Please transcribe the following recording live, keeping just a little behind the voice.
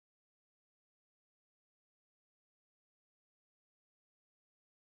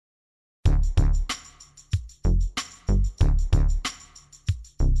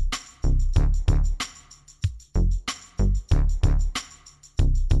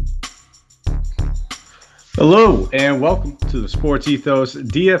Hello and welcome to the Sports Ethos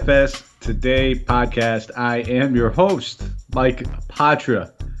DFS Today podcast. I am your host, Mike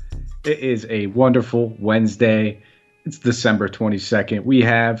Patra. It is a wonderful Wednesday. It's December 22nd. We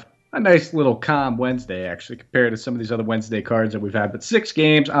have a nice little calm Wednesday, actually, compared to some of these other Wednesday cards that we've had. But 6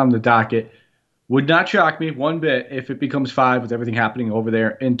 games on the docket. Would not shock me one bit if it becomes 5 with everything happening over there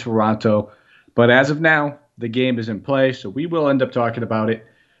in Toronto. But as of now, the game is in play, so we will end up talking about it.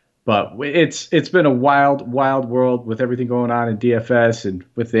 But it's been a wild world with everything going on in DFS and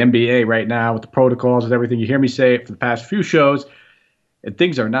with the NBA right now, with the protocols and everything. You hear me say it for the past few shows, and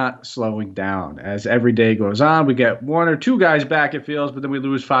things are not slowing down. As every day goes on, we get 1 or 2 guys back, it feels, but then we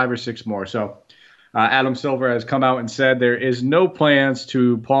lose 5 or 6 more. So Adam Silver has come out and said there is no plans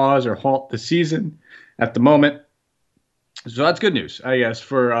to pause or halt the season at the moment. So that's good news, I guess,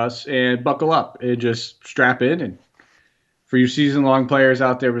 for us. And buckle up and just strap in. And for you season-long players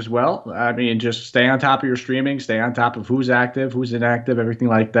out there as well, I mean, just stay on top of your streaming, stay on top of who's active, who's inactive, everything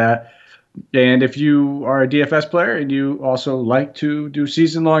like that. And if you are a DFS player and you also like to do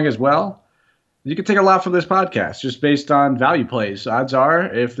season-long as well, you can take a lot from this podcast just based on value plays. Odds are,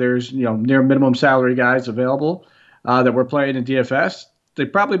 if there's near minimum salary guys available that we're playing in DFS, they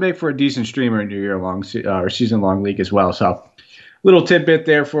probably make for a decent streamer in your year-long or season-long league as well. So little tidbit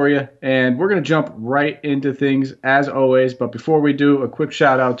there for you, and we're going to jump right into things as always. But before we do, a quick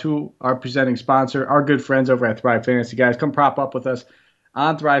shout out to our presenting sponsor, our good friends over at Thrive Fantasy. Guys, come prop up with us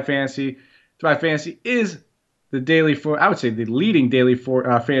on Thrive Fantasy. Thrive Fantasy is the leading daily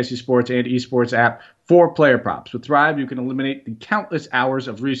fantasy sports and esports app for player props. With Thrive, you can eliminate the countless hours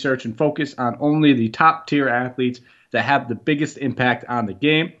of research and focus on only the top tier athletes that have the biggest impact on the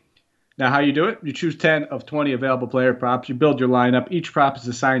game. Now, how you do it? You choose 10 of 20 available player props. You build your lineup. Each prop is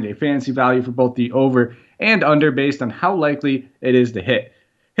assigned a fantasy value for both the over and under based on how likely it is to hit.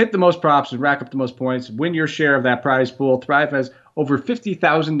 Hit the most props and rack up the most points. Win your share of that prize pool. Thrive has over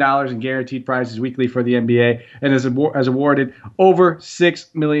 $50,000 in guaranteed prizes weekly for the NBA and has awarded over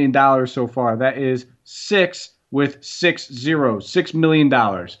 $6 million so far. That is 6 with 6 zeros, $6 million.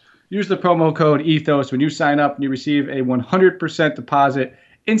 Use the promo code ETHOS when you sign up and you receive a 100% deposit,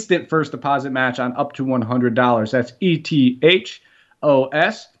 instant first deposit match on up to $100. That's ETHOS.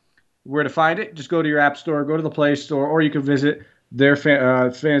 Where to find it? Just go to your app store, go to the Play Store, or you can visit their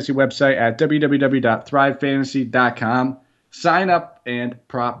fantasy website at www.thrivefantasy.com. Sign up and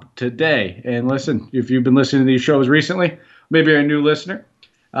prop today. And listen, if you've been listening to these shows recently, maybe you're a new listener,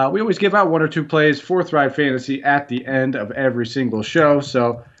 we always give out 1 or 2 plays for Thrive Fantasy at the end of every single show.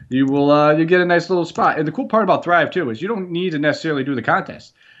 So you get a nice little spot. And the cool part about Thrive, too, is you don't need to necessarily do the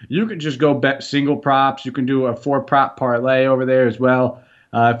contest. You can just go bet single props. You can do a 4-prop parlay over there as well.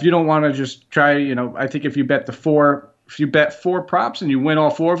 If you don't want to just try, I think if you bet 4 props and you win all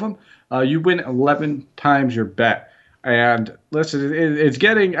 4 of them, you win 11 times your bet. And listen, it's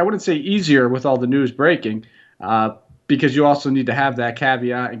getting, I wouldn't say easier with all the news breaking, because you also need to have that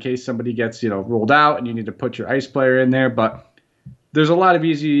caveat in case somebody gets, ruled out and you need to put your ice player in there. But there's a lot of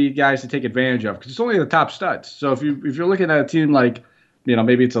easy guys to take advantage of because it's only the top studs. So if you're looking at a team like,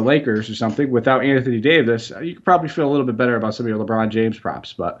 maybe it's the Lakers or something without Anthony Davis, you could probably feel a little bit better about some of your LeBron James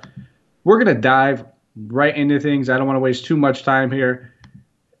props. But we're going to dive right into things. I don't want to waste too much time here.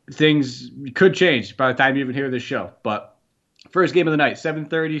 Things could change by the time you even hear this show. But first game of the night,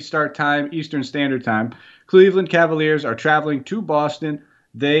 7:30 start time, Eastern Standard Time. Cleveland Cavaliers are traveling to Boston.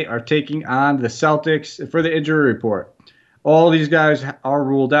 They are taking on the Celtics for the injury report. All these guys are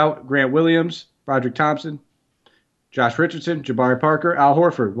ruled out. Grant Williams, Broderick Thompson, Josh Richardson, Jabari Parker, Al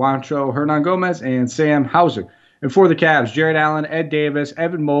Horford, Juancho Hernan-Gomez, and Sam Hauser. And for the Cavs, Jared Allen, Ed Davis,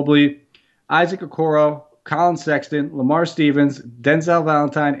 Evan Mobley, Isaac Okoro, Colin Sexton, Lamar Stevens, Denzel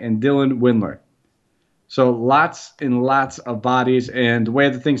Valentine, and Dylan Windler. So lots and lots of bodies. And the way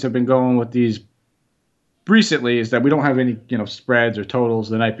that things have been going with these recently is that we don't have any spreads or totals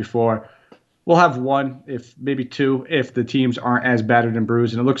the night before. We'll have 1, if maybe 2, if the teams aren't as battered and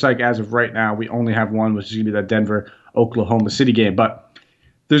bruised. And it looks like as of right now, we only have 1, which is going to be that Denver-Oklahoma City game. But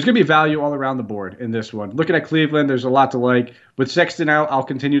there's going to be value all around the board in this one. Looking at Cleveland, there's a lot to like. With Sexton out, I'll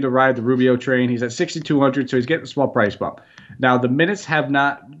continue to ride the Rubio train. He's at 6,200, so he's getting a small price bump. Now, the minutes have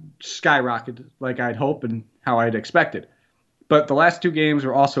not skyrocketed like I'd hope and how I'd expected. But the last 2 games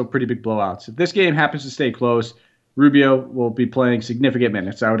are also pretty big blowouts. If this game happens to stay close, Rubio will be playing significant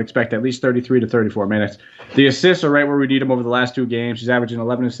minutes. I would expect at least 33 to 34 minutes. The assists are right where we need him over the last 2 games. He's averaging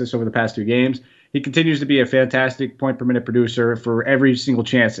 11 assists over the past 2 games. He continues to be a fantastic point-per-minute producer for every single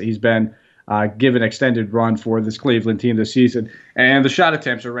chance that he's been given extended run for this Cleveland team this season. And the shot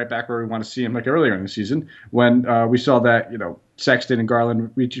attempts are right back where we want to see him, like earlier in the season when we saw that, Sexton and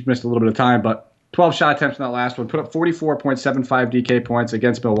Garland, we just missed a little bit of time, but 12 shot attempts in that last one. Put up 44.75 DK points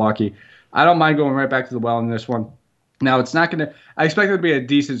against Milwaukee. I don't mind going right back to the well in this one. Now, it's not going to – I expect it to be a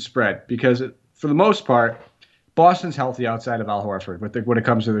decent spread because, for the most part, Boston's healthy outside of Al Horford when it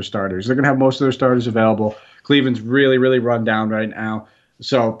comes to their starters. They're going to have most of their starters available. Cleveland's really, really run down right now.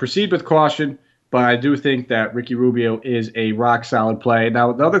 So proceed with caution, but I do think that Ricky Rubio is a rock-solid play.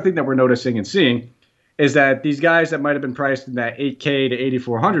 Now, the other thing that we're noticing and seeing is that these guys that might have been priced in that 8K to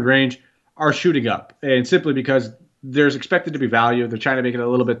 8,400 range are shooting up, and simply because there's expected to be value. They're trying to make it a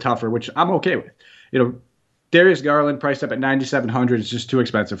little bit tougher, which I'm okay with. Darius Garland priced up at 9,700 is just too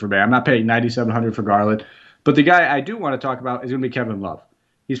expensive for me. I'm not paying 9,700 for Garland. But the guy I do want to talk about is going to be Kevin Love.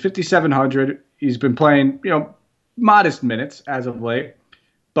 He's 5,700. He's been playing, modest minutes as of late,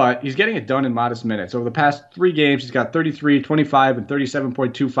 but he's getting it done in modest minutes. Over the past 3 games, he's got 33, 25, and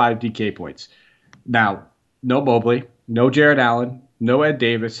 37.25 DK points. Now, no Mobley, no Jared Allen, no Ed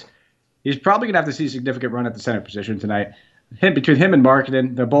Davis. He's probably going to have to see a significant run at the center position tonight. Between him and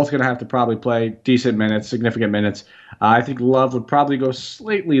Markkanen, they're both going to have to probably play decent minutes, significant minutes. I think Love would probably go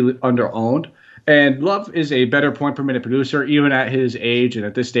slightly under-owned. And Love is a better point-per-minute producer, even at his age and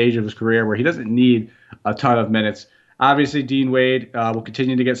at this stage of his career where he doesn't need a ton of minutes. Obviously, Dean Wade will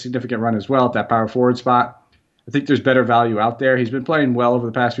continue to get significant run as well at that power forward spot. I think there's better value out there. He's been playing well over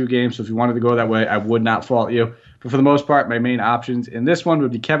the past few games, so if you wanted to go that way, I would not fault you. But for the most part, my main options in this one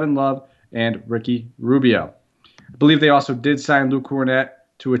would be Kevin Love and Ricky Rubio. I believe they also did sign Luke Kornet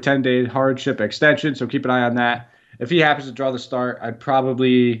to a 10-day hardship extension, so keep an eye on that. If he happens to draw the start, I'd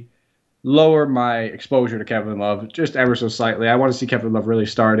probably lower my exposure to Kevin Love just ever so slightly. I want to see Kevin Love really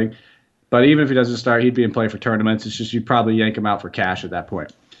starting. But even if he doesn't start, he'd be in play for tournaments. It's just you'd probably yank him out for cash at that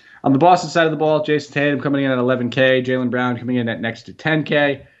point. On the Boston side of the ball, Jason Tatum coming in at 11K, Jaylen Brown coming in at next to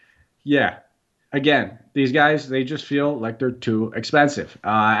 10K. Yeah, again, these guys, they just feel like they're too expensive.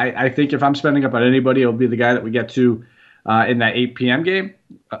 I think if I'm spending up on anybody, it'll be the guy that we get to in that 8 p.m. game.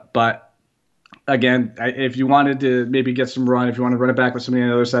 But again, if you wanted to maybe get some run, if you want to run it back with somebody on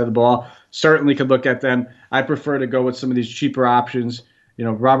the other side of the ball, certainly could look at them. I prefer to go with some of these cheaper options.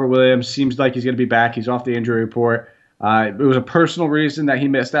 Robert Williams seems like he's going to be back. He's off the injury report. It was a personal reason that he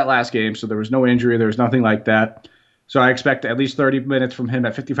missed that last game, so there was no injury. There was nothing like that. So I expect at least 30 minutes from him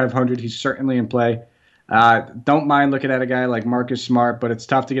at 5,500. He's certainly in play. Don't mind looking at a guy like Marcus Smart, but it's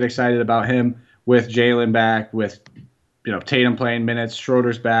tough to get excited about him with Jaylen back, with Tatum playing minutes,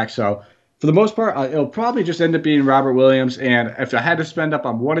 Schroeder's back. So for the most part, it'll probably just end up being Robert Williams. And if I had to spend up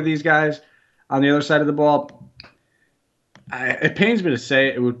on one of these guys on the other side of the ball, it pains me to say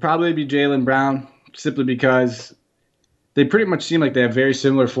it would probably be Jaylen Brown, simply because they pretty much seem like they have very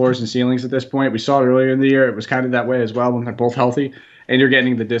similar floors and ceilings at this point. We saw it earlier in the year. It was kind of that way as well when they're both healthy. And you're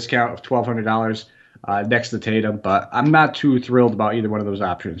getting the discount of $1,200 next to Tatum. But I'm not too thrilled about either one of those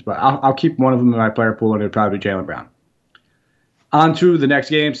options. But I'll keep one of them in my player pool, and it would probably be Jaylen Brown. On to the next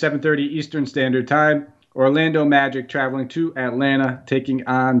game, 7:30 Eastern Standard Time. Orlando Magic traveling to Atlanta, taking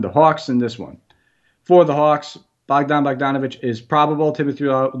on the Hawks in this one. For the Hawks, Bogdan Bogdanovic is probable. Timothy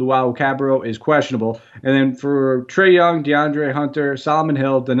Luwawu-Cabarrot is questionable. And then for Trae Young, DeAndre Hunter, Solomon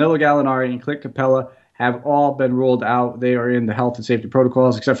Hill, Danilo Gallinari, and Clint Capella have all been ruled out. They are in the health and safety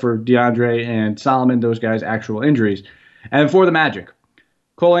protocols, except for DeAndre and Solomon, those guys' actual injuries. And for the Magic,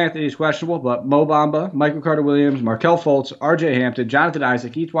 Cole Anthony is questionable, but Mo Bamba, Michael Carter-Williams, Markelle Fultz, R.J. Hampton, Jonathan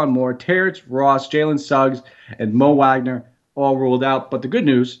Isaac, Etuan Moore, Terrence Ross, Jalen Suggs, and Mo Wagner all ruled out. But the good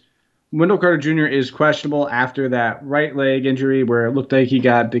news, Wendell Carter Jr. is questionable after that right leg injury where it looked like he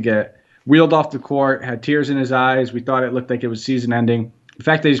got to get wheeled off the court, had tears in his eyes. We thought it looked like it was season ending. The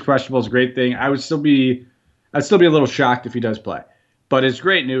fact that he's questionable is a great thing. I'd still be a little shocked if he does play. But it's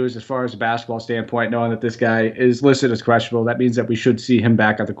great news as far as a basketball standpoint, knowing that this guy is listed as questionable. That means that we should see him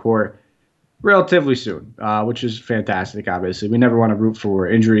back at the court relatively soon, which is fantastic, obviously. We never want to root for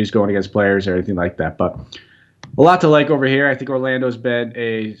injuries going against players or anything like that. But a lot to like over here. I think Orlando's been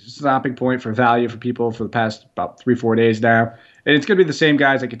a stopping point for value for people for the past about 3-4 days now. And it's going to be the same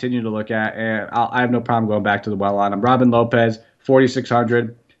guys I continue to look at, and I have no problem going back to the well on them. Robin Lopez,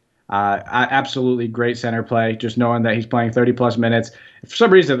 4,600. Absolutely great center play, just knowing that he's playing 30-plus minutes. For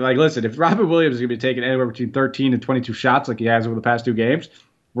some reason, listen, if Robert Williams is going to be taking anywhere between 13 and 22 shots like he has over the past 2 games,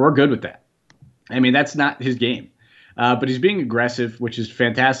 we're good with that. I mean, that's not his game. But he's being aggressive, which is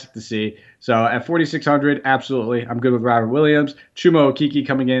fantastic to see. So at 4,600, absolutely, I'm good with Robert Williams. Chuma Okeke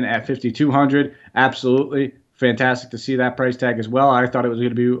coming in at 5,200, absolutely fantastic to see that price tag as well. I thought it was going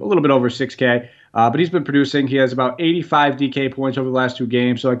to be a little bit over 6K. But he's been producing. He has about 85 DK points over the last 2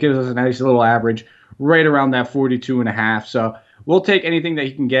 games, so it gives us a nice little average right around that 42.5. So we'll take anything that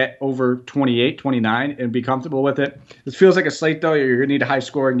he can get over 28, 29 and be comfortable with it. This feels like a slate, though. You're going to need a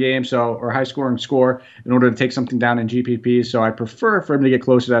high-scoring game, or high-scoring score in order to take something down in GPP. So I prefer for him to get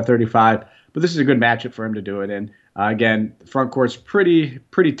closer to that 35, but this is a good matchup for him to do it in. Again, the front court's pretty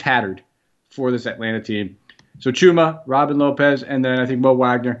tattered for this Atlanta team. So Chuma, Robin Lopez, and then I think Mo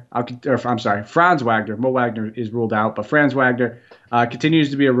Wagner. Franz Wagner. Mo Wagner is ruled out, but Franz Wagner continues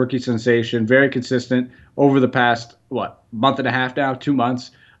to be a rookie sensation, very consistent over the past, month and a half now, 2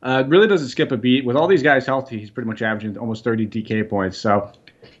 months. Really doesn't skip a beat. With all these guys healthy, he's pretty much averaging almost 30 DK points. So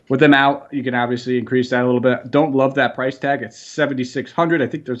with them out, you can obviously increase that a little bit. Don't love that price tag. It's $7,600. I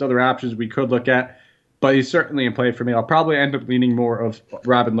think there's other options we could look at, but he's certainly in play for me. I'll probably end up leaning more of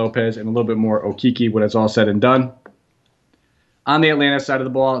Robin Lopez and a little bit more Okiki when it's all said and done. On the Atlanta side of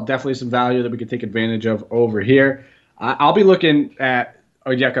the ball, definitely some value that we could take advantage of over here. I'll be looking at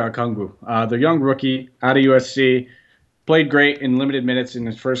Onyeka Okongwu, the young rookie out of USC. Played great in limited minutes in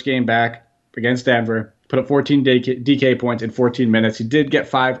his first game back against Denver. Put up 14 DK points in 14 minutes. He did get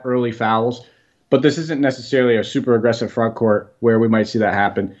 5 early fouls, but this isn't necessarily a super aggressive front court where we might see that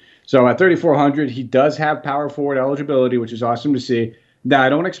happen. So at 3,400, he does have power forward eligibility, which is awesome to see. Now, I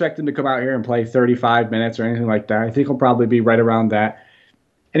don't expect him to come out here and play 35 minutes or anything like that. I think he'll probably be right around that,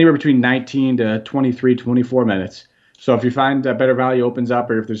 anywhere between 19 to 23, 24 minutes. So if you find a better value opens up,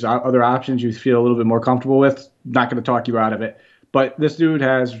 or if there's other options you feel a little bit more comfortable with, not going to talk you out of it. But this dude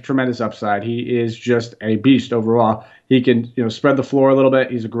has tremendous upside. He is just a beast overall. He can, spread the floor a little bit.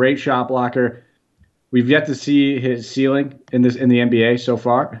 He's a great shot blocker. We've yet to see his ceiling in the NBA so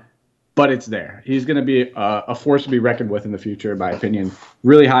far, but it's there. He's going to be a force to be reckoned with in the future, in my opinion.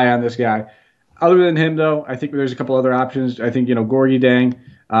 Really high on this guy. Other than him, though, I think there's a couple other options. I think, Gorgui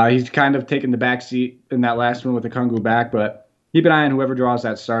Dieng, he's kind of taken the back seat in that last one with the Okongwu back, but keep an eye on whoever draws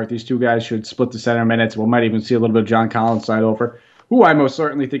that start. These two guys should split the center minutes. We might even see a little bit of John Collins slide over, who I most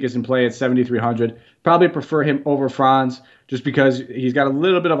certainly think is in play at 7,300. Probably prefer him over Franz just because he's got a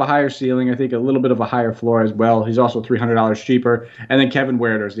little bit of a higher ceiling. I think a little bit of a higher floor as well. He's also $300 cheaper. And then Kevin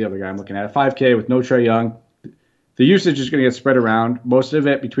Huerter is the other guy I'm looking at. 5K with no Trae Young. The usage is going to get spread around. Most of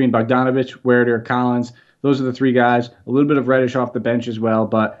it between Bogdanovich, Huerter, Collins. Those are the three guys. A little bit of Reddish off the bench as well,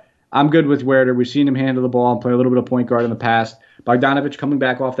 but I'm good with Huerter. We've seen him handle the ball and play a little bit of point guard in the past. Bogdanovich coming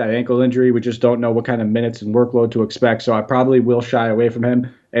back off that ankle injury. We just don't know what kind of minutes and workload to expect, so I probably will shy away from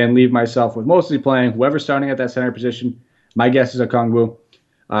him and leave myself with mostly playing whoever's starting at that center position. My guess is Okongwu,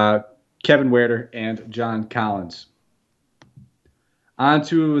 Kevin Huerter, and John Collins. On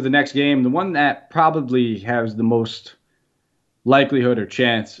to the next game, the one that probably has the most likelihood or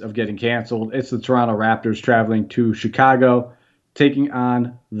chance of getting canceled. It's the Toronto Raptors traveling to Chicago, taking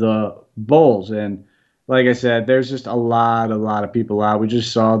on the Bulls. And like I said, there's just a lot of people out. We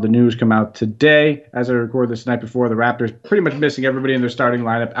just saw the news come out today as I record this night before. The Raptors pretty much missing everybody in their starting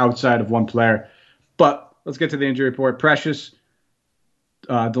lineup outside of one player. But let's get to the injury report. Precious,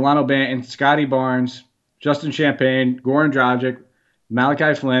 Delano Banton, Scotty Barnes, Justin Champagne, Goran Dragic,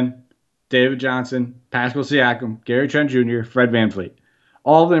 Malachi Flynn, David Johnson, Pascal Siakam, Gary Trent Jr., Fred VanVleet.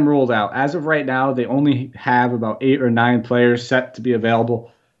 All of them ruled out. As of right now, they only have about 8 or 9 players set to be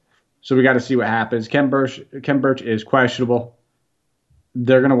available. So we got to see what happens. Kem Birch is questionable.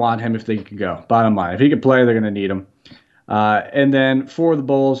 They're going to want him if they can go. Bottom line, if he can play, they're going to need him. And then for the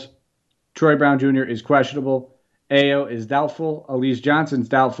Bulls, Troy Brown Jr. is questionable. Ayo is doubtful. Elise Johnson's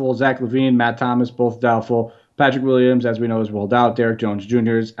doubtful. Zach LaVine, Matt Thomas, both doubtful. Patrick Williams, as we know, is ruled out. Derek Jones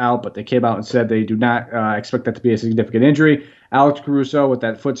Jr. is out, but they came out and said they do not expect that to be a significant injury. Alex Caruso with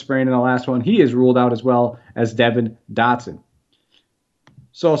that foot sprain in the last one, he is ruled out as well as Devin Dotson.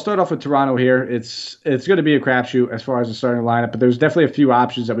 So I'll start off with Toronto here. It's going to be a crapshoot as far as the starting lineup, but there's definitely a few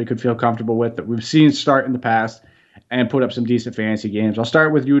options that we could feel comfortable with that we've seen start in the past and put up some decent fantasy games. I'll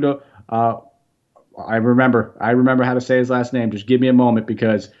start with Yuta. I remember how to say his last name. Just give me a moment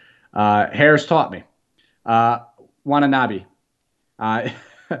because Harris taught me. Watanabe.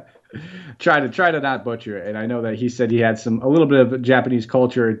 Try to not butcher it, and I know that he said he had a little bit of Japanese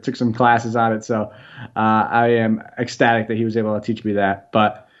culture, took some classes on it, so I am ecstatic that he was able to teach me that.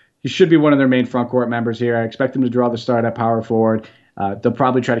 But he should be one of their main front court members here. I expect him to draw the start at power forward. They'll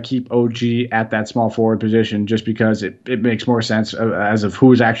probably try to keep OG at that small forward position just because it makes more sense as of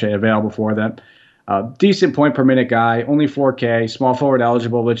who's actually available for them. Decent point per minute guy, only 4K, small forward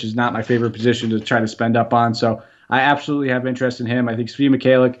eligible, which is not my favorite position to try to spend up on. So I absolutely have interest in him. I think Svi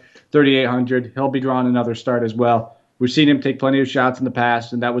Mikhailiuk, 3,800, he'll be drawing another start as well. We've seen him take plenty of shots in the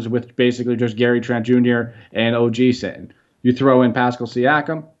past, and that was with basically just Gary Trent Jr. and OG sitting. You throw in Pascal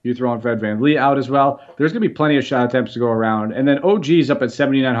Siakam, you throw in Fred VanVleet out as well. There's going to be plenty of shot attempts to go around. And then OG's up at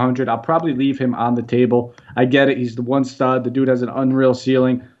 7,900. I'll probably leave him on the table. I get it. He's the one stud. The dude has an unreal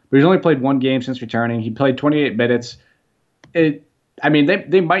ceiling, but he's only played one game since returning. He played 28 minutes. They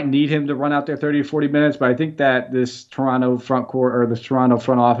might need him to run out there 30 or 40 minutes, but I think that this Toronto front court or this Toronto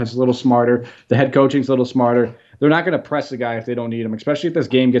front office is a little smarter. The head coaching's a little smarter. They're not going to press the guy if they don't need him, especially if this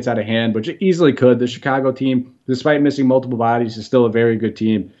game gets out of hand, which it easily could. The Chicago team, despite missing multiple bodies, is still a very good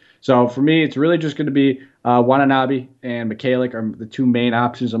team. So for me, it's really just going to be Watanabe and Mikhailiuk are the two main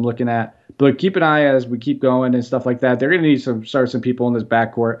options I'm looking at. But keep an eye as we keep going and stuff like that. They're going to need start some people in this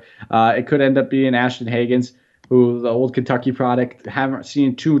backcourt. It could end up being Ashton Hagans, who the old Kentucky product. Haven't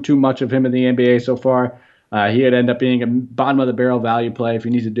seen too much of him in the NBA so far. He would end up being a bottom of the barrel value play if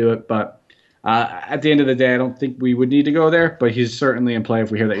you need to do it, but at the end of the day, I don't think we would need to go there, but he's certainly in play if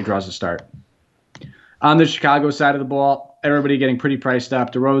we hear that he draws a start. On the Chicago side of the ball, everybody getting pretty priced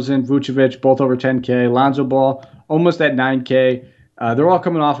up. DeRozan, Vucevic, both over 10K. Lonzo Ball, almost at 9K. They're all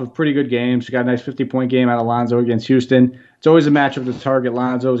coming off of pretty good games. We got a nice 50-point game out of Lonzo against Houston. It's always a matchup to target.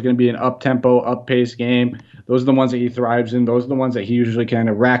 Lonzo is going to be an up-tempo, up-pace game. Those are the ones that he thrives in. Those are the ones that he usually kind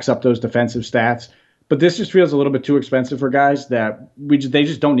of racks up those defensive stats. But this just feels a little bit too expensive for guys that they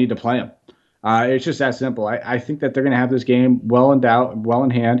just don't need to play him. It's just that simple. I think that they're going to have this game well in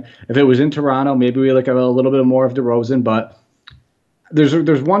hand. If it was in Toronto, maybe we look at a little bit more of DeRozan, but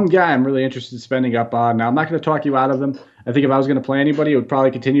there's one guy I'm really interested in spending up on. Now, I'm not going to talk you out of them. I think if I was going to play anybody, it would probably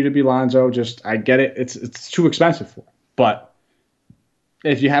continue to be Lonzo. I get it. It's too expensive for him. But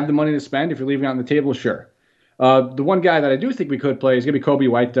if you have the money to spend, if you're leaving it on the table, sure. The one guy that I do think we could play is going to be Kobe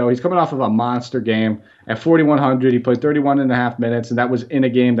White, though. He's coming off of a monster game. At 4,100, he played 31 and a half minutes, and that was in a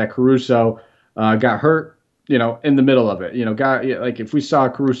game that Caruso got hurt, in the middle of it. If we saw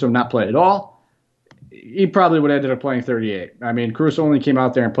Caruso not play at all, he probably would have ended up playing 38. I mean, Caruso only came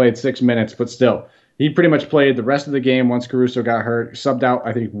out there and played 6 minutes, but still, he pretty much played the rest of the game once Caruso got hurt. Subbed out,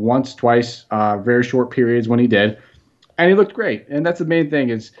 I think, once, twice, very short periods when he did. And he looked great. And that's the main thing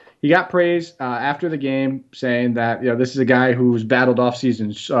is he got praise after the game saying that, this is a guy who's battled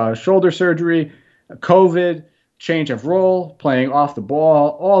off-season shoulder surgery, COVID, change of role, playing off the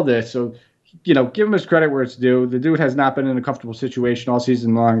ball, all this. So, give him his credit where it's due. The dude has not been in a comfortable situation all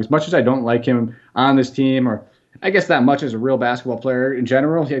season long. As much as I don't like him on this team, or I guess that much as a real basketball player in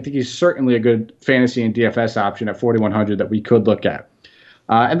general, I think he's certainly a good fantasy and DFS option at 4,100 that we could look at.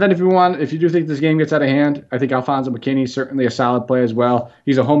 And then if you do think this game gets out of hand, I think Alfonso McKinney is certainly a solid play as well.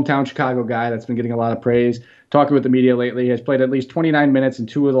 He's a hometown Chicago guy that's been getting a lot of praise. Talking with the media lately, he has played at least 29 minutes in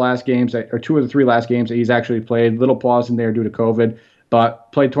two of the three last games that he's actually played. Little pause in there due to COVID,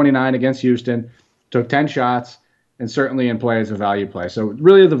 but played 29 against Houston, took 10 shots, and certainly in play as a value play. So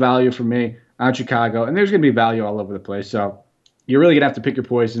really the value for me on Chicago, and there's going to be value all over the place. So you're really going to have to pick your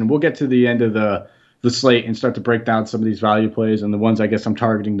poison. We'll get to the end of the slate and start to break down some of these value plays and the ones I guess I'm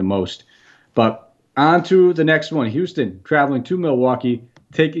targeting the most. But on to the next one. Houston traveling to Milwaukee,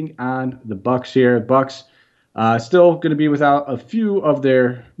 taking on the Bucks here. Bucks still going to be without a few of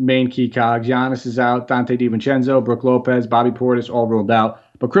their main key cogs. Giannis is out, Dante DiVincenzo, Brook Lopez, Bobby Portis all ruled out.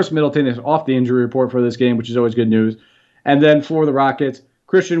 But Chris Middleton is off the injury report for this game, which is always good news. And then for the Rockets,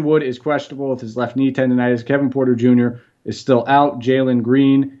 Christian Wood is questionable with his left knee tendonitis. Kevin Porter Jr. is still out. Jalen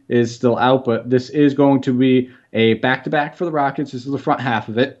Green is still out, but this is going to be a back-to-back for the Rockets. This is the front half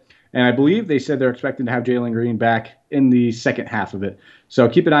of it. And I believe they said they're expecting to have Jalen Green back in the second half of it. So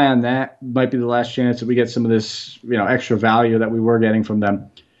keep an eye on that. Might be the last chance that we get some of this, extra value that we were getting from them.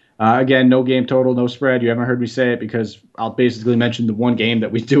 Again, no game total, no spread. You haven't heard me say it because I'll basically mention the one game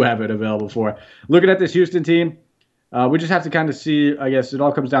that we do have it available for. Looking at this Houston team, we just have to kind of see, I guess it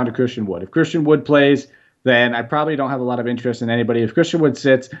all comes down to Christian Wood. If Christian Wood plays, then I probably don't have a lot of interest in anybody. If Christian Wood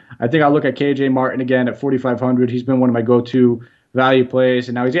sits, I think I'll look at KJ Martin again at 4,500. He's been one of my go-to value plays,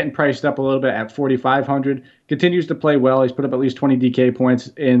 and now he's getting priced up a little bit at 4,500. Continues to play well. He's put up at least 20 DK points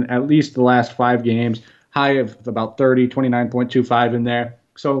in at least the last 5 games. High of about 30, 29.25 in there.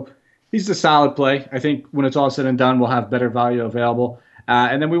 So he's a solid play. I think when it's all said and done, we'll have better value available.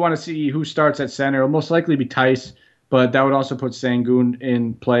 And then we want to see who starts at center. It'll most likely be Tice, but that would also put Sengun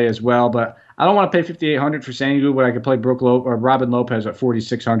in play as well. But I don't want to pay $5,800 for Sengun, but I could play Robin Lopez at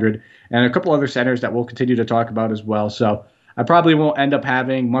 $4,600, and a couple other centers that we'll continue to talk about as well. So I probably won't end up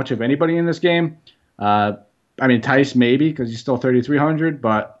having much of anybody in this game. Tice maybe because he's still $3,300,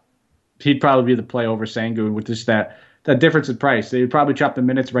 but he'd probably be the play over Sengun with just that difference in price. They'd probably chop the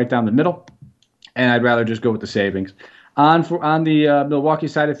minutes right down the middle, and I'd rather just go with the savings. On the Milwaukee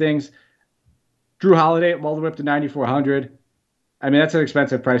side of things, Drew Holiday all the way up to 9,400. That's an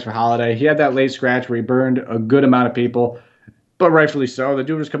expensive price for Holiday. He had that late scratch where he burned a good amount of people. but rightfully so. The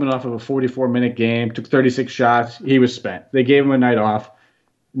dude was coming off of a 44-minute game, took 36 shots. He was spent. They gave him a night off.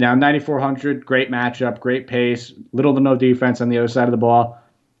 Now, 9,400, great matchup, great pace, little to no defense on the other side of the ball.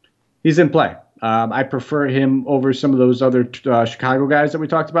 He's in play. I prefer him over some of those other Chicago guys that we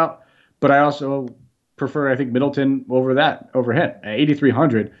talked about, but I also prefer, I think, Middleton over him at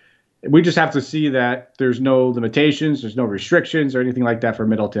 8,300. We just have to see that there's no limitations, there's no restrictions or anything like that for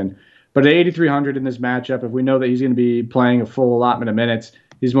Middleton. But at 8,300 in this matchup, if we know that he's going to be playing a full allotment of minutes,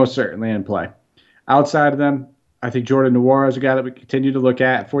 he's most certainly in play. Outside of them, I think Jordan Nwora is a guy that we continue to look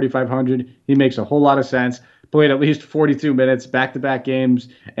at 4,500. He makes a whole lot of sense. Played at least 42 minutes, back-to-back games,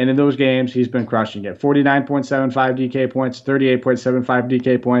 and in those games, he's been crushing it. 49.75 DK points, 38.75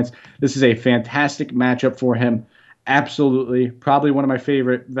 DK points. This is a fantastic matchup for him. Absolutely. Probably one of my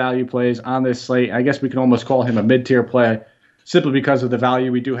favorite value plays on this slate. I guess we can almost call him a mid-tier play, simply because of the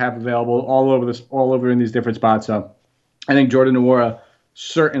value we do have available all over in these different spots. So I think Jordan Nwora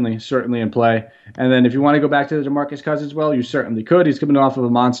certainly in play. And then if you want to go back to the DeMarcus Cousins, well, you certainly could. He's coming off of a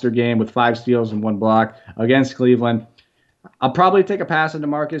monster game with 5 steals and 1 block against Cleveland. I'll probably take a pass on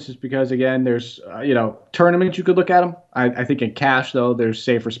DeMarcus just because, again, there's tournaments you could look at him. I think in cash, though, there's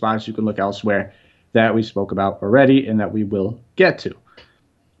safer spots you can look elsewhere that we spoke about already and that we will get to.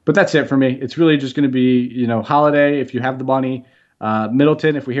 But that's it for me. It's really just going to be, Holiday if you have the money,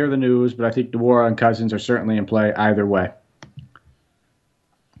 Middleton if we hear the news, but I think Nwora and Cousins are certainly in play either way.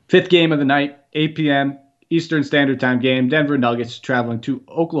 5th game of the night, 8 p.m. Eastern Standard Time game. Denver Nuggets traveling to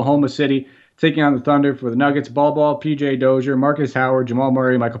Oklahoma City, taking on the Thunder for the Nuggets. Ball, P.J. Dozier, Marcus Howard, Jamal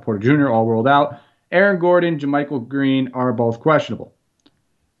Murray, Michael Porter Jr. all rolled out. Aaron Gordon, JaMychal Green are both questionable.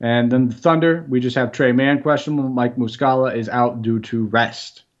 And then the Thunder, we just have Trey Mann questionable. Mike Muscala is out due to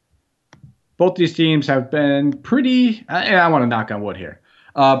rest. Both these teams have been pretty, and I want to knock on wood here,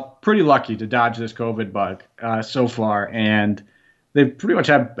 pretty lucky to dodge this COVID bug so far. And they've pretty much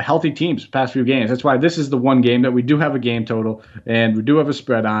had healthy teams the past few games. That's why this is the one game that we do have a game total and we do have a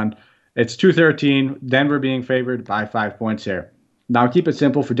spread on. It's 213, Denver being favored by 5 points here. Now, keep it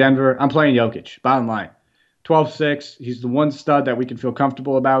simple for Denver. I'm playing Jokic, bottom line. 12-6, he's the one stud that we can feel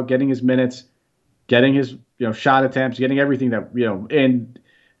comfortable about, getting his minutes, getting his shot attempts, getting everything that, and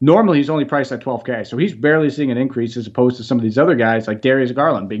normally he's only priced at 12K. So he's barely seeing an increase as opposed to some of these other guys like Darius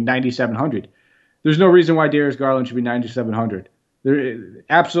Garland being 9,700. There's no reason why Darius Garland should be 9,700.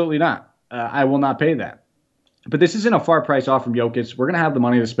 Absolutely not. I will not pay that. But this isn't a far price off from Jokic. We're going to have the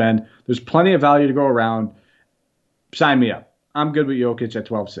money to spend. There's plenty of value to go around. Sign me up. I'm good with Jokic at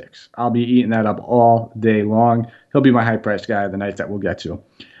 12-6. I'll be eating that up all day long. He'll be my high-priced guy the night that we'll get to.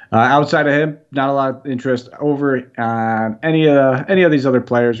 Outside of him, not a lot of interest over any of these other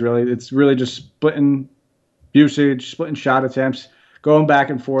players, really. It's really just splitting usage, splitting shot attempts, going back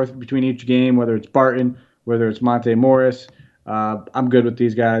and forth between each game, whether it's Barton, whether it's Monte Morris. I'm good with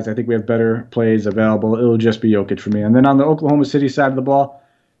these guys. I think we have better plays available. It'll just be Jokic for me. And then on the Oklahoma City side of the ball,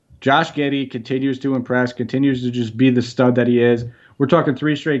 Josh Giddey continues to impress, continues to just be the stud that he is. We're talking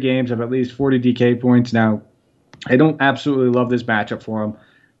 3 straight games of at least 40 DK points. Now, I don't absolutely love this matchup for him.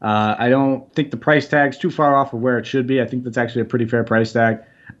 I don't think the price tag's too far off of where it should be. I think that's actually a pretty fair price tag.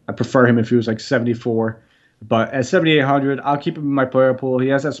 I prefer him if he was like 74. But at 7,800, I'll keep him in my player pool. He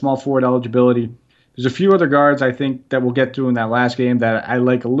has that small forward eligibility. There's a few other guards I think that we'll get to in that last game that I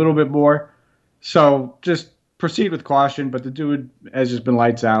like a little bit more. So just proceed with caution, but the dude has just been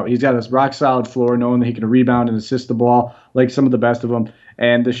lights out. He's got this rock-solid floor, knowing that he can rebound and assist the ball like some of the best of them.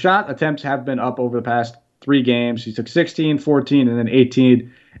 And the shot attempts have been up over the past 3 games. He took 16, 14, and then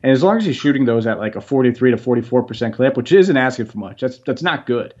 18. And as long as he's shooting those at like a 43 to 44% clip, which isn't asking for much, that's not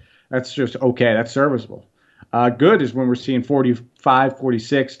good. That's just okay. That's serviceable. Good is when we're seeing 45,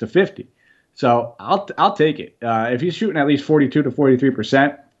 46 to 50. So I'll take it. If he's shooting at least 42 to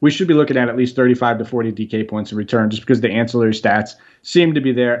 43%, we should be looking at least 35 to 40 DK points in return just because the ancillary stats seem to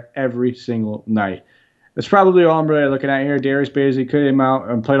be there every single night. That's probably all I'm really looking at here. Darius Bazley came out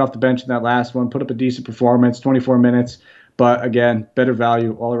and played off the bench in that last one, put up a decent performance, 24 minutes. But again, better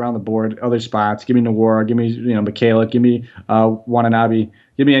value all around the board, other spots. Give me Nwora, give me Michaela, give me Watanabe,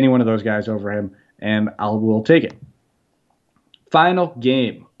 give me any one of those guys over him, and we'll take it. Final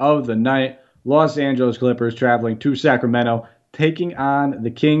game of the night, Los Angeles Clippers traveling to Sacramento, taking on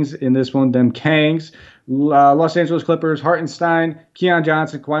the Kings in this one, them Kangs. Los Angeles Clippers, Hartenstein, Keon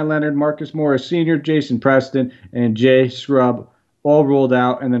Johnson, Kawhi Leonard, Marcus Morris Sr., Jason Preston, and Jay Scrubb all rolled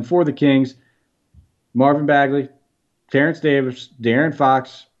out. And then for the Kings, Marvin Bagley, Terrence Davis, De'Aaron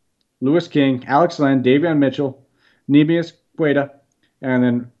Fox, Louis King, Alex Len, Davion Mitchell, Neemias Queta, and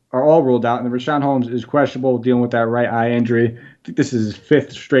then are all ruled out. And then Rashawn Holmes is questionable, dealing with that right eye injury. I think this is his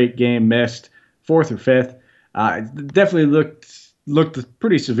 5th straight game missed, 4th or 5th. Definitely looked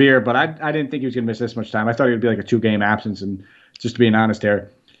pretty severe, but I didn't think he was going to miss this much time. I thought he would be like a 2-game absence, and just being honest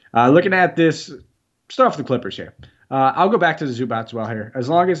here. Looking at this, start off the Clippers here. I'll go back to the Zubats as well here. As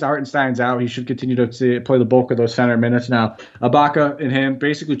long as Hartenstein's out, he should continue to play the bulk of those center minutes. Now, Ibaka and him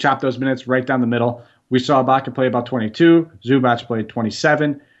basically chopped those minutes right down the middle. We saw Ibaka play about 22. Zubats played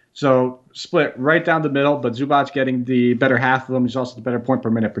 27. So split right down the middle, but Zubac's getting the better half of them. He's also the better point per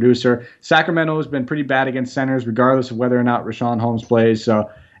minute producer. Sacramento has been pretty bad against centers, regardless of whether or not Richaun Holmes plays. So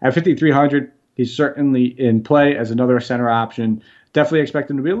at 5,300, he's certainly in play as another center option. Definitely expect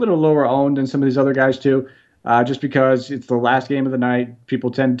him to be a little lower owned than some of these other guys too, just because it's the last game of the night.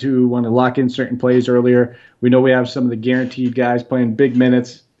 People tend to want to lock in certain plays earlier. We know we have some of the guaranteed guys playing big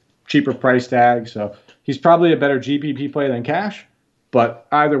minutes, cheaper price tag. So he's probably a better GPP play than cash. But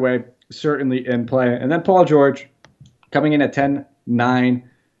either way, certainly in play. And then Paul George coming in at 10.9.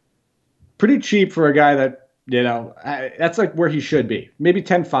 Pretty cheap for a guy that, that's like where he should be. Maybe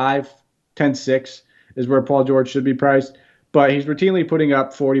 10.5, 10.6 is where Paul George should be priced. But he's routinely putting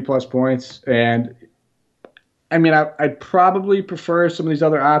up 40-plus points. And, I mean, I'd probably prefer some of these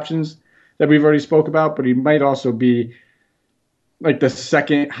other options that we've already spoke about. But he might also be like the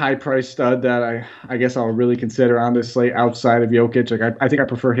second high-priced stud that I guess I'll really consider on this slate outside of Jokic. Like I think I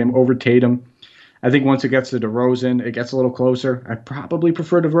prefer him over Tatum. I think once it gets to DeRozan, it gets a little closer. I probably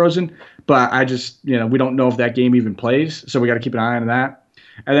prefer DeRozan, but I just, we don't know if that game even plays, so we got to keep an eye on that.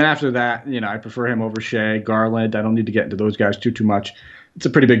 And then after that, I prefer him over Shea, Garland. I don't need to get into those guys too much. It's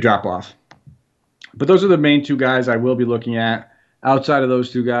a pretty big drop-off. But those are the main two guys I will be looking at. Outside of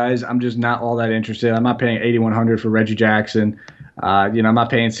those two guys, I'm just not all that interested. I'm not paying $8,100 for Reggie Jackson. I'm not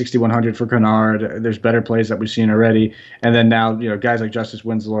paying $6,100 for Kennard. There's better plays that we've seen already. And then now, guys like Justice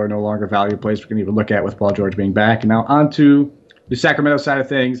Winslow are no longer value plays we can even look at with Paul George being back. And now on to the Sacramento side of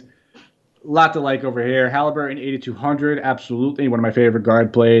things. A lot to like over here. Halliburton, 8,200. Absolutely one of my favorite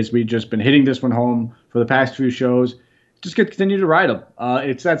guard plays. We've just been hitting this one home for the past few shows. Just continue to ride them.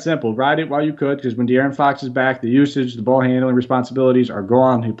 It's that simple. Ride it while you could, because when De'Aaron Fox is back, the usage, the ball handling responsibilities are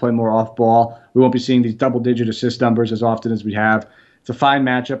gone. He'll play more off ball. We won't be seeing these double-digit assist numbers as often as we have. It's a fine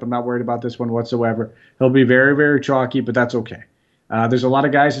matchup. I'm not worried about this one whatsoever. He'll be very, very chalky, but that's okay. There's a lot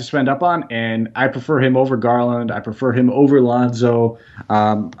of guys to spend up on, and I prefer him over Garland. I prefer him over Lonzo.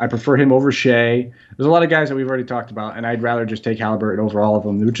 I prefer him over Shea. There's a lot of guys that we've already talked about, and I'd rather just take Halliburton over all of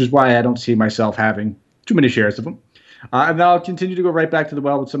them, which is why I don't see myself having too many shares of them. And then I'll continue to go right back to the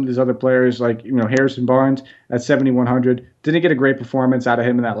well with some of these other players like, Harrison Barnes at 7,100. Didn't get a great performance out of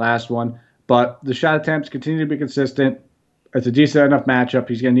him in that last one, but the shot attempts continue to be consistent. It's a decent enough matchup.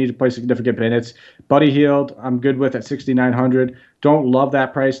 He's going to need to play significant minutes. Buddy Hield, I'm good with at 6,900. Don't love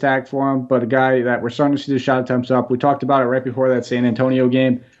that price tag for him, but a guy that we're starting to see the shot attempts up. We talked about it right before that San Antonio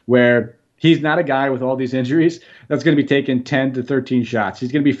game where he's not a guy with all these injuries that's going to be taking 10 to 13 shots.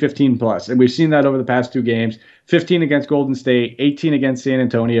 He's going to be 15 plus. And we've seen that over the past two games. 15 against Golden State, 18 against San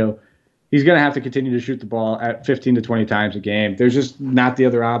Antonio. He's going to have to continue to shoot the ball at 15 to 20 times a game. There's just not the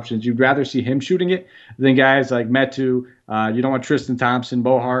other options. You'd rather see him shooting it than guys like Metu. You don't want Tristan Thompson,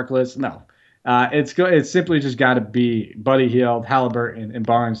 Bo Harkless. No. It's simply just got to be Buddy Hield, Halliburton, and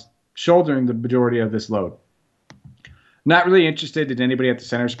Barnes shouldering the majority of this load. Not really interested in anybody at the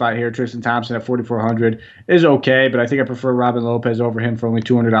center spot here. Tristan Thompson at 4,400 is okay, but I think I prefer Robin Lopez over him for only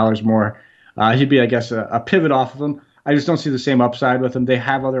 $200 more. He'd be, I guess, a pivot off of him. I just don't see the same upside with him. They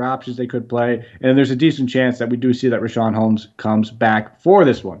have other options they could play, and there's a decent chance that we do see that Richaun Holmes comes back for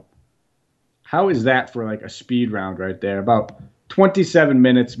this one. How is that for like a speed round right there? About 27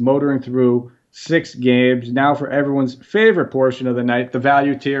 minutes motoring through 6 games. Now for everyone's favorite portion of the night, the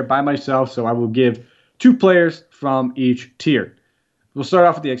value tier by myself, so I will give 2 players from each tier. We'll start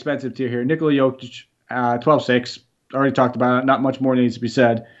off with the expensive tier here. Nikola Jokic, 12.6. Already talked about it. Not much more needs to be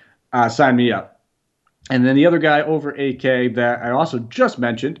said. Sign me up. And then the other guy over 8K that I also just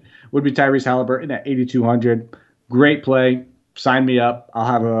mentioned would be Tyrese Halliburton at 8,200. Great play. Sign me up. I'll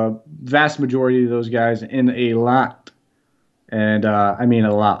have a vast majority of those guys in a lot. And I mean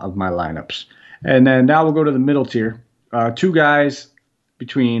a lot of my lineups. And then now we'll go to the middle tier. 2 guys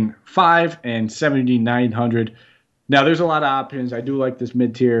between 5 and 7,900. Now there's a lot of options. I do like this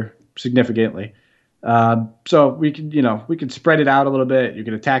mid tier significantly. So we can spread it out a little bit. You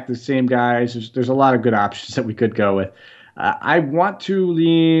can attack the same guys. There's a lot of good options that we could go with. I want to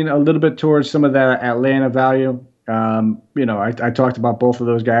lean a little bit towards some of that Atlanta value. I talked about both of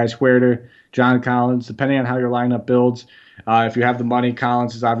those guys, Huerter, John Collins, depending on how your lineup builds. If you have the money,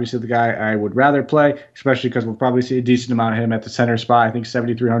 Collins is obviously the guy I would rather play, especially because we'll probably see a decent amount of him at the center spot. I think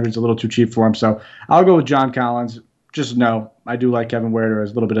 7,300 is a little too cheap for him. So I'll go with John Collins. Just know I do like Kevin Huerter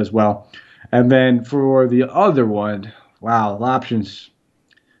a little bit as well. And then for the other one, wow, options.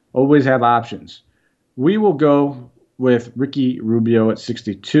 Always have options. We will go with Ricky Rubio at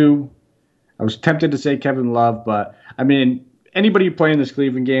 62. I was tempted to say Kevin Love, but I mean, anybody playing this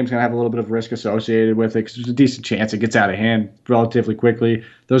Cleveland game is going to have a little bit of risk associated with it because there's a decent chance it gets out of hand relatively quickly.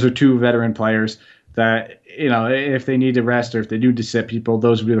 Those are two veteran players that, if they need to rest or if they need to sit people,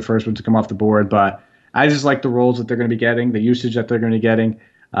 those would be the first ones to come off the board. But I just like the roles that they're going to be getting, the usage that they're going to be getting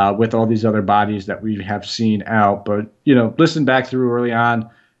with all these other bodies that we have seen out. But, listen back through early on,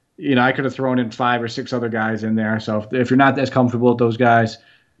 I could have thrown in 5 or 6 other guys in there. So if you're not as comfortable with those guys,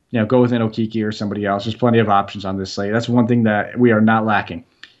 go with an Okeke or somebody else. There's plenty of options on this slate. That's one thing that we are not lacking.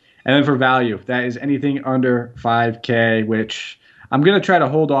 And then for value, that is anything under 5K, which I'm going to try to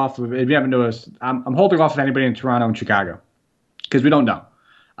hold off. If you haven't noticed, I'm holding off of anybody in Toronto and Chicago because we don't know.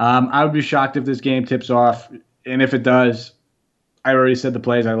 I would be shocked if this game tips off. And if it does, I already said the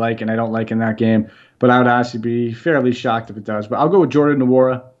plays I like and I don't like in that game. But I would honestly be fairly shocked if it does. But I'll go with Jordan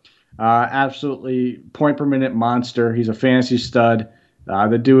Nwora. Absolutely point per minute monster. He's a fantasy stud.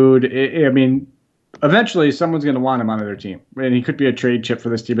 The dude, eventually someone's going to want him on their team. And he could be a trade chip for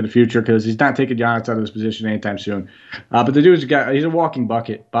this team in the future because he's not taking Giannis out of his position anytime soon. But the dude's he's a walking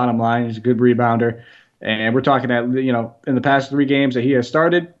bucket, bottom line. He's a good rebounder. And we're talking that, in the past 3 games that he has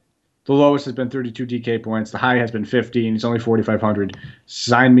started, the lowest has been 32 DK points. The high has been 50, and he's only 4,500.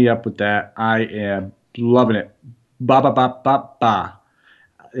 Sign me up with that. I am loving it. Ba, ba, ba, ba, ba.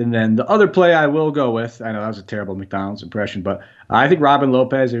 And then the other play I will go with, I know that was a terrible McDonald's impression, but I think Robin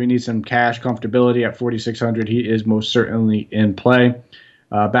Lopez, if he needs some cash comfortability at 4,600, he is most certainly in play.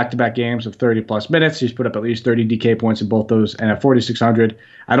 Back-to-back games of 30-plus minutes. He's put up at least 30 DK points in both those. And at 4,600,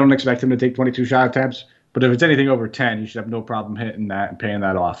 I don't expect him to take 22 shot attempts, but if it's anything over 10, you should have no problem hitting that and paying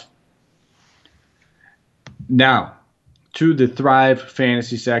that off. Now, to the Thrive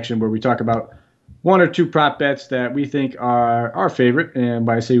Fantasy section where we talk about 1 or 2 prop bets that we think are our favorite. And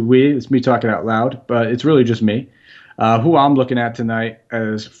by I say we, it's me talking out loud, but it's really just me. Who I'm looking at tonight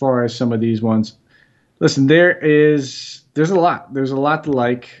as far as some of these ones. Listen, there's a lot. There's a lot to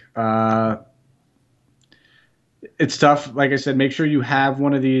like. It's tough. Like I said, make sure you have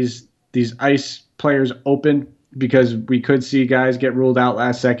one of these ice players open because we could see guys get ruled out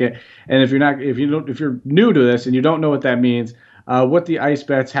last second. And if you're new to this and you don't know what that means, what the ice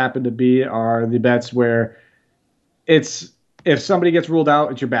bets happen to be are the bets where if somebody gets ruled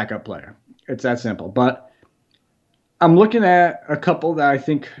out, it's your backup player. It's that simple. But I'm looking at a couple that I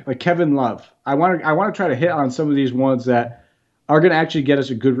think, like Kevin Love. I want to try to hit on some of these ones that are going to actually get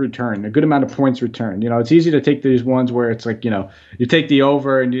us a good return, a good amount of points return. It's easy to take these ones where it's like, you take the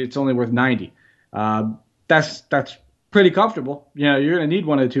over and it's only worth 90. That's pretty comfortable. You're going to need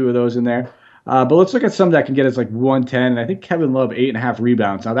 1 or 2 of those in there. But let's look at some that can get us like 110. And I think Kevin Love, 8.5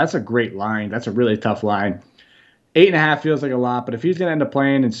 rebounds. Now, that's a great line. That's a really tough line. 8.5 feels like a lot, but if he's going to end up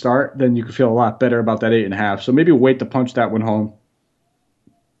playing and start, then you can feel a lot better about that 8.5. So maybe wait to punch that one home.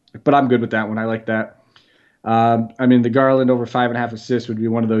 But I'm good with that one. I like that. The Garland over 5.5 assists would be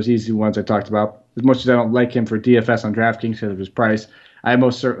one of those easy ones I talked about. As much as I don't like him for DFS on DraftKings because of his price, I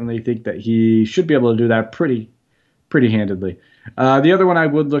most certainly think that he should be able to do that pretty handedly. The other one I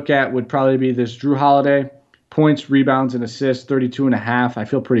would look at would probably be this Jrue Holiday. Points, rebounds, and assists, 32.5. I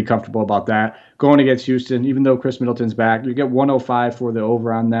feel pretty comfortable about that. Going against Houston, even though Chris Middleton's back, you get 105 for the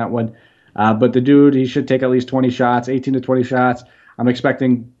over on that one. But the dude, he should take at least 20 shots, 18 to 20 shots. I'm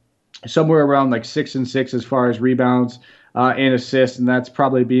expecting somewhere around like 6 and 6 as far as rebounds and assists, and that's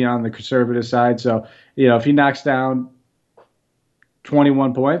probably be on the conservative side. So, if he knocks down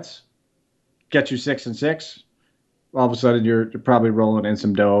 21 points, gets you 6 and 6, all of a sudden you're probably rolling in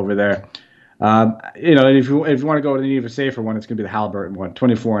some dough over there. And if you want to go to an even safer one, it's going to be the Halliburton one,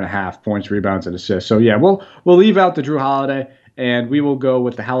 24.5 points, rebounds, and assists. So yeah, we'll leave out the Jrue Holiday, and we will go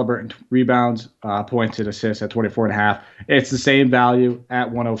with the Halliburton rebounds, points, and assists at 24.5. It's the same value at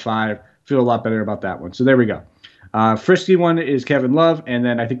 105. Feel a lot better about that one. So there we go. Frisky one is Kevin Love, and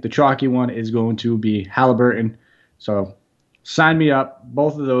then I think the chalky one is going to be Halliburton. So sign me up.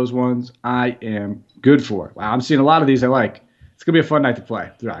 Both of those ones I am good for. Wow, I'm seeing a lot of these I like. It's going to be a fun night to play.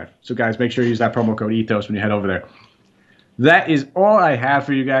 So, guys, make sure you use that promo code ETHOS when you head over there. That is all I have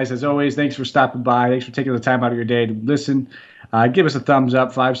for you guys. As always, thanks for stopping by. Thanks for taking the time out of your day to listen. Give us a thumbs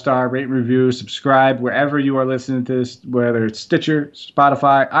up, 5-star, rate and review, subscribe wherever you are listening to this, whether it's Stitcher,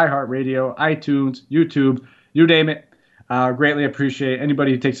 Spotify, iHeartRadio, iTunes, YouTube, you name it. Greatly appreciate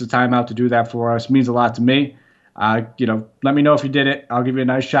anybody who takes the time out to do that for us. It means a lot to me. Let me know if you did it. I'll give you a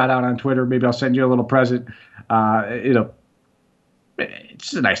nice shout out on Twitter. Maybe I'll send you a little present.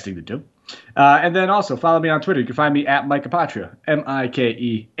 It's a nice thing to do. And then also follow me on Twitter. You can find me at Mike Apotria,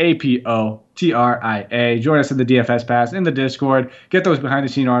 MikeApotria. Join us in the DFS Pass, in the Discord. Get those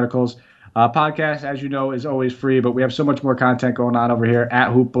behind-the-scene articles. Podcast, as you know, is always free, but we have so much more content going on over here at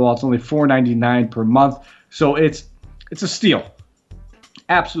Hoopball. It's only $4.99 per month, so it's a steal.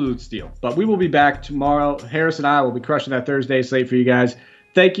 Absolute steal. But we will be back tomorrow. Harris and I will be crushing that Thursday slate for you guys.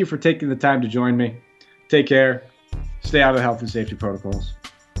 Thank you for taking the time to join me. Take care. Stay out of the health and safety protocols.